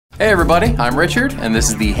Hey everybody, I'm Richard, and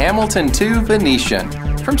this is the Hamilton II Venetian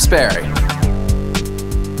from Sperry.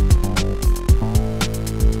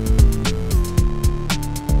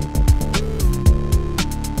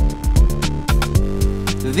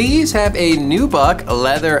 These have a Nubuck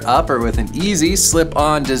leather upper with an easy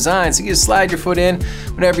slip-on design, so you can slide your foot in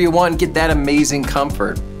whenever you want and get that amazing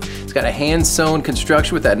comfort. It's got a hand-sewn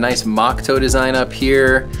construction with that nice mock toe design up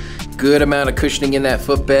here, good amount of cushioning in that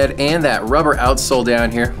footbed, and that rubber outsole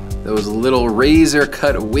down here. Those little razor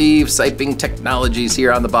cut wave siping technologies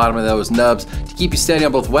here on the bottom of those nubs to keep you steady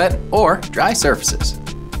on both wet or dry surfaces.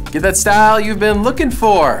 Get that style you've been looking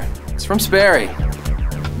for. It's from Sperry.